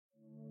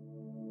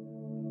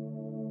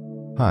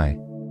Hi,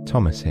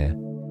 Thomas here.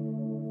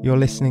 You're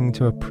listening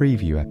to a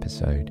preview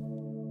episode.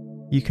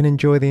 You can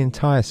enjoy the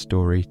entire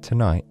story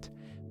tonight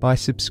by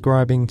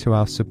subscribing to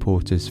our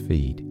supporters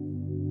feed.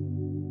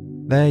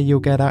 There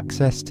you'll get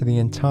access to the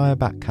entire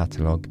back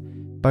catalogue,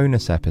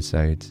 bonus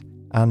episodes,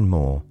 and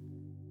more,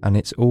 and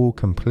it's all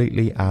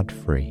completely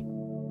ad-free.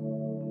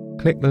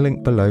 Click the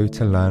link below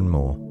to learn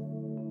more.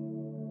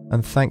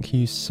 And thank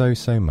you so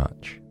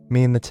much.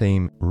 Me and the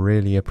team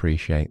really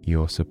appreciate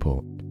your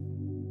support.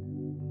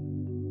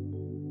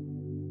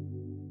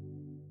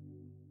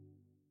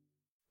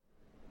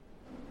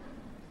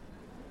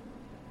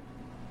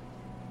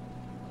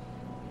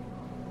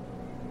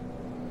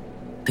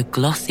 The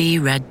glossy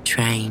red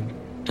train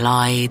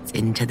glides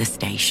into the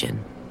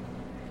station.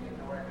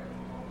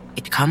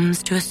 It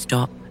comes to a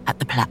stop at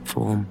the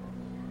platform,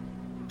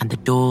 and the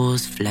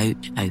doors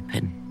float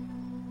open.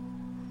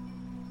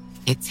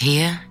 It's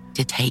here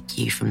to take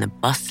you from the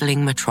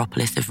bustling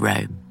metropolis of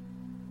Rome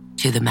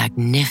to the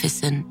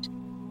magnificent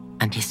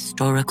and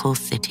historical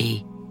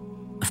city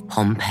of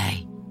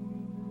Pompeii.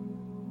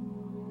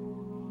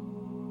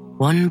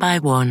 One by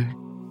one,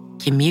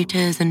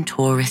 commuters and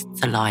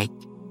tourists alike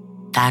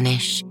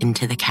vanish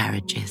into the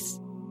carriages.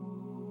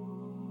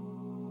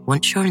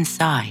 Once you're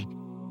inside,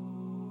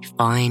 you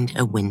find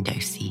a window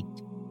seat.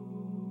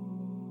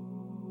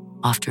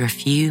 After a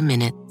few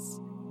minutes,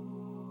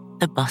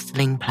 the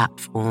bustling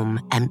platform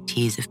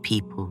empties of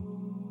people,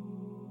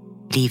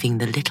 leaving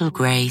the little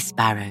grey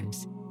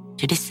sparrows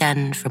to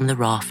descend from the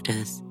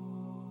rafters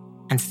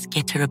and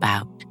skitter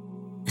about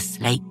the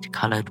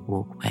slate-coloured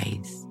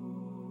walkways.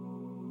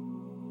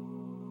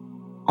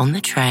 On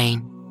the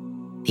train,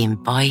 the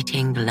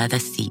inviting leather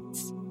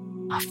seats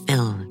are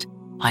filled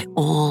by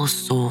all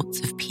sorts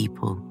of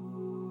people,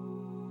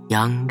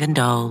 young and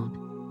old,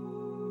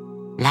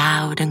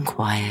 loud and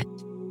quiet,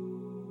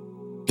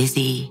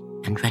 busy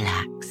and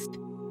relaxed.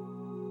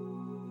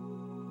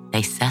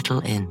 They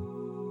settle in,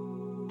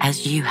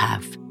 as you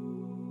have,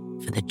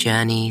 for the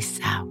journey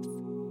south.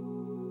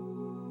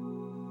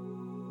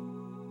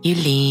 You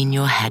lean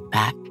your head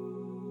back,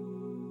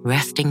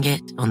 resting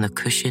it on the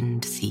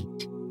cushioned seat,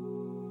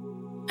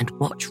 and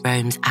watch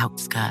Rome's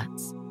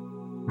outskirts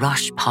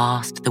rush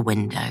past the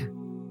window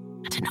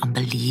at an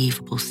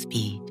unbelievable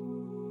speed.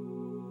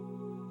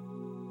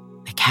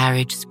 The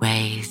carriage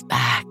sways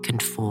back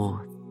and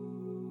forth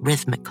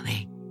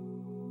rhythmically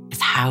as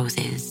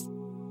houses,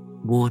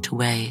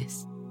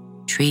 waterways,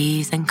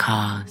 trees and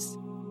cars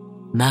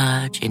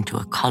merge into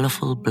a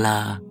colourful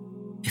blur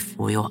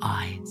before your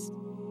eyes.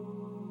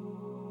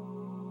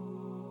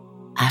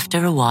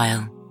 After a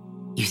while,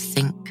 you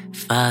sink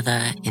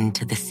further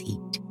into the seat,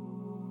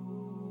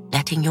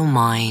 letting your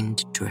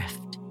mind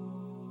drift.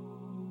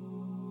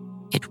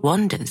 It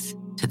wanders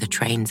to the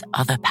train's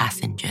other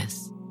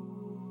passengers,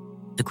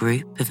 the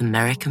group of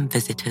American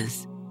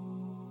visitors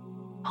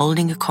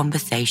holding a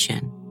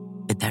conversation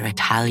with their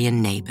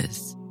Italian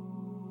neighbours.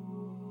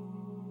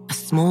 A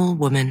small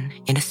woman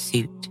in a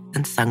suit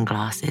and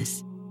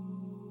sunglasses,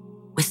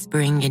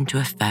 whispering into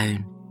a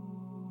phone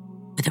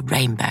with a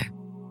rainbow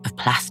of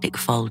plastic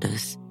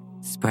folders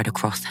spread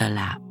across her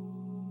lap.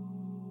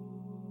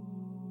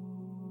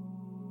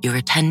 Your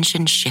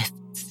attention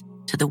shifts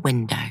to the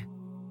window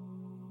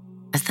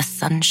as the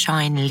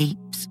sunshine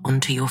leaps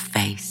onto your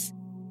face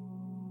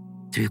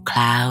through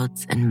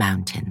clouds and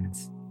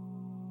mountains.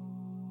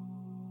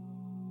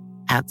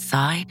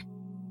 Outside,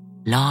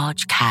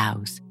 large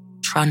cows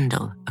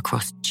trundle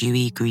across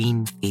dewy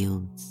green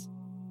fields.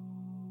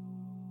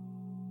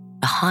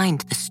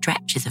 Behind the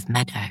stretches of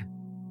meadow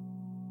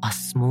are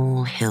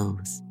small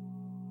hills,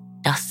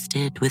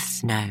 dusted with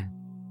snow,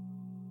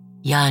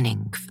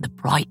 yearning for the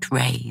bright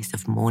rays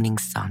of morning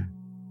sun.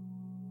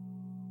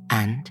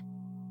 And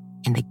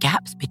in the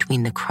gaps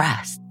between the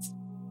crests,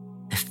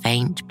 the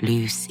faint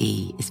blue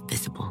sea is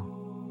visible,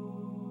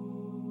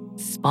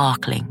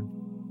 sparkling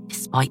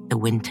despite the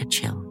winter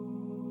chill.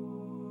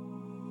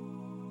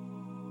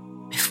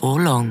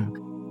 Before long,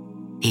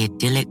 the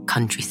idyllic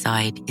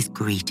countryside is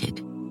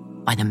greeted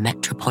by the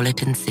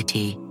metropolitan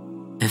city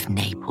of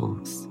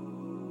Naples.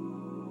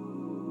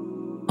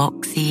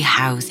 Boxy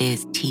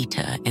houses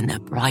teeter in their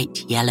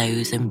bright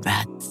yellows and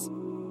reds,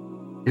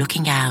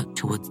 looking out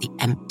towards the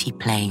empty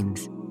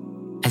plains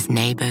as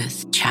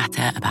neighbours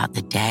chatter about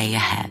the day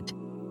ahead.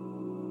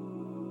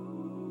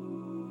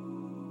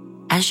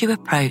 As you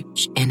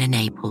approach inner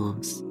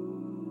Naples,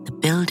 the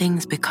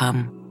buildings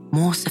become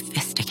more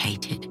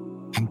sophisticated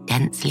and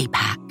densely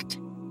packed.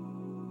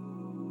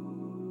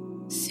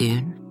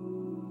 Soon,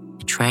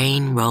 the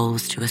train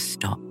rolls to a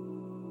stop,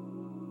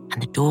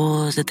 and the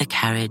doors of the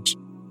carriage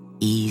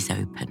ease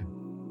open.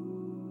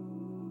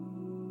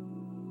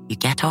 You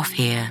get off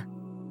here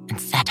and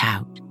set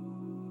out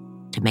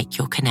to make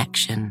your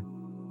connection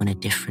on a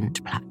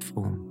different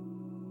platform.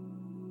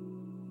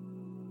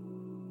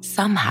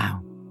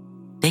 Somehow,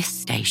 this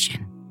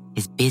station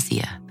is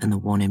busier than the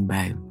one in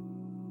Rome.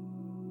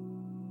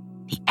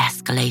 The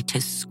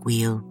escalators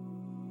squeal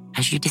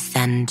as you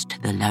descend to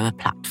the lower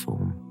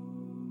platform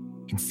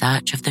in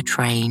search of the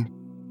train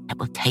that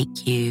will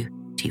take you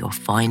to your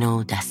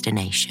final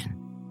destination.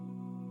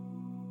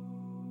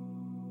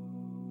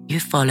 You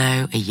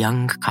follow a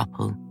young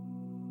couple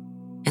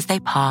as they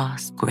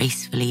pass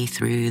gracefully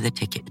through the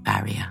ticket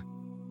barrier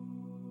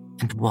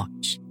and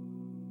watch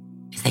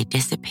as they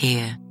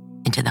disappear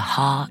into the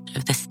heart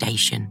of the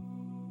station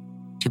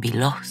to be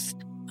lost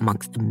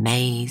amongst the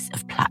maze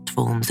of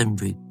platforms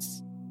and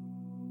routes.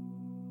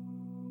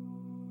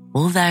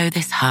 Although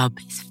this hub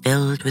is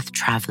filled with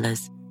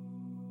travellers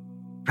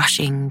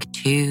rushing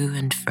to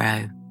and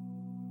fro,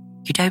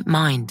 you don't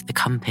mind the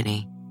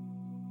company.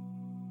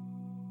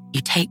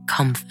 You take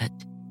comfort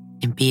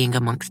in being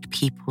amongst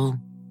people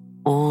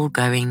all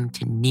going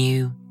to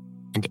new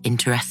and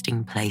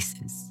interesting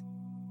places.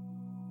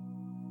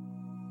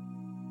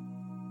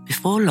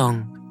 Before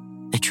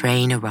long, the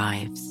train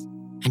arrives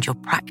and you're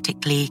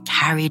practically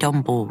carried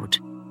on board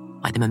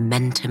by the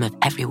momentum of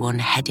everyone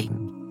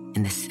heading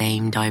in the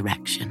same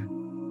direction.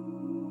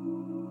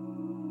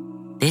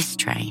 This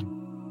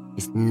train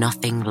is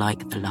nothing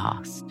like the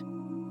last.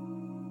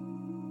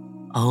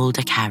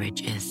 Older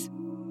carriages,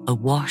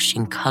 awash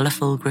in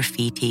colourful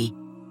graffiti,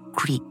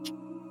 creak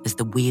as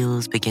the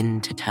wheels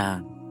begin to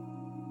turn.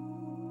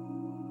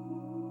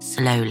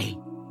 Slowly,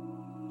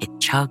 it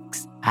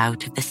chugs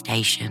out of the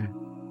station,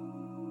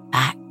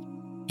 back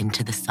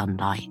into the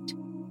sunlight.